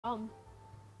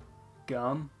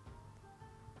Gum?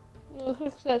 It looks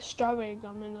like that strawberry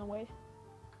gum in a way.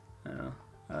 Oh.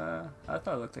 I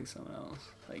thought it looked like something else.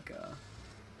 Like,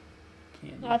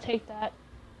 candy. I'll take that.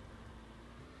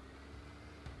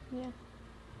 Yeah.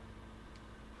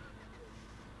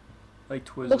 Like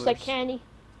Twizzlers. Looks like candy.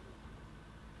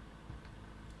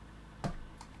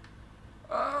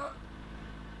 Alright,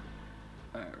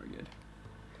 we're good.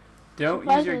 Don't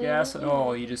use your gas at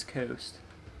all, you just coast.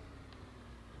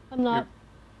 I'm not.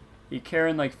 You're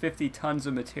carrying like 50 tons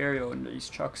of material and these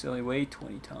trucks only weigh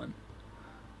 20 ton.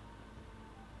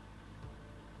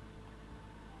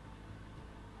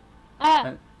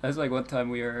 That's like one time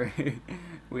we were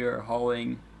we were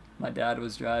hauling, my dad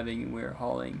was driving and we were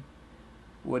hauling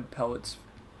wood pellets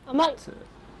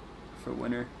for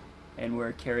winter, and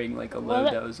we're carrying like a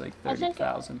load that was like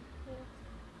 30,000.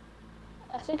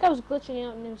 I think I was glitching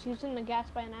out and it was using the gas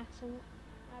by an accident.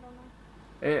 I don't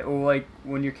know. Well, like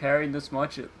when you're carrying this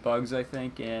much, it bugs, I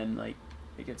think, and like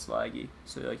it gets laggy.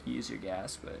 So like you use your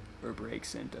gas, or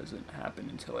brakes, and it doesn't happen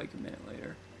until like a minute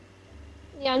later.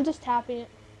 Yeah, I'm just tapping it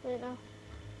right now.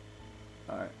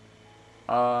 Alright.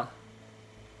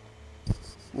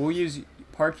 We'll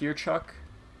park your truck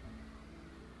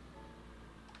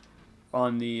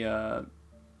on the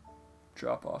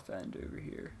drop-off end over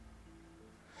here.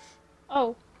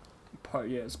 Oh.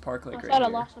 It's park like right here. I thought I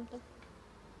lost something.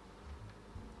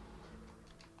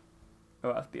 Oh,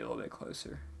 I'll have to be a little bit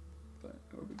closer, but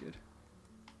it'll be good.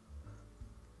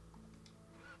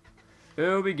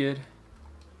 It'll be good.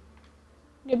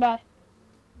 Goodbye.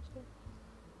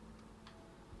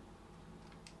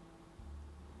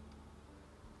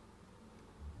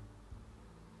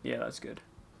 Yeah, that's good.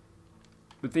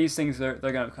 But these things, they're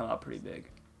gonna come out pretty big.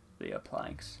 The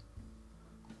planks.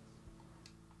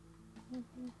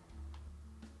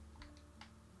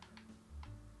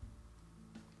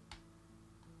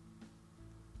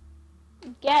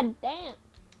 God damn.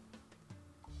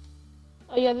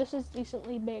 Oh yeah, this is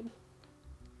decently big.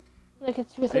 Like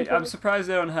it's really I'm surprised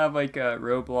they don't have like a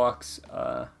Roblox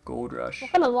Gold Rush.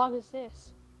 What kind of log is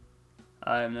this?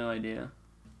 I have no idea.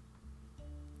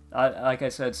 Like I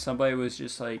said, somebody was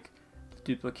just like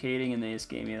duplicating and they just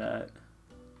gave me that.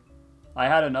 I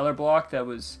had another block that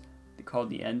was called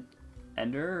the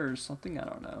Ender or something, I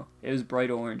don't know. It was bright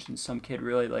orange and some kid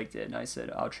really liked it and I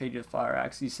said, I'll trade you the fire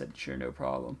axe. He said, sure, no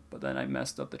problem. But then I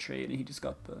messed up the trade and he just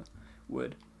got the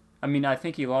wood. I mean, I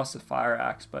think he lost the fire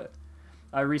axe, but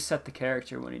I reset the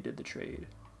character when he did the trade.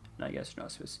 And I guess you're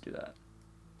not supposed to do that.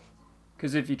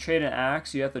 Because if you trade an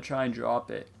axe, you have to try and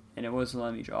drop it. And it wasn't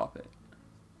letting me drop it.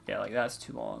 Yeah, like that's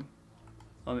too long.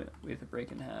 We have to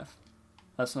break it in half.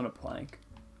 That's not a plank.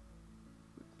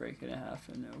 Break it in half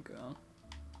and it'll go.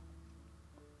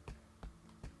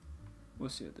 We'll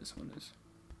see what this one is.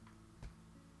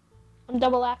 I'm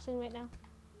double axing right now.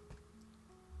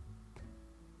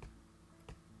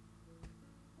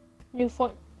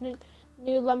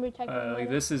 New lumber technique. Like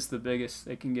this is the biggest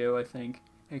it can go, I think.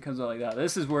 It comes out like that.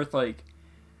 This is worth like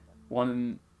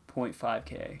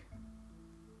 1.5k.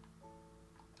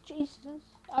 Jesus,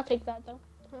 I'll take that though.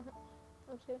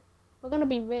 I'm kidding. We're gonna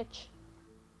be rich.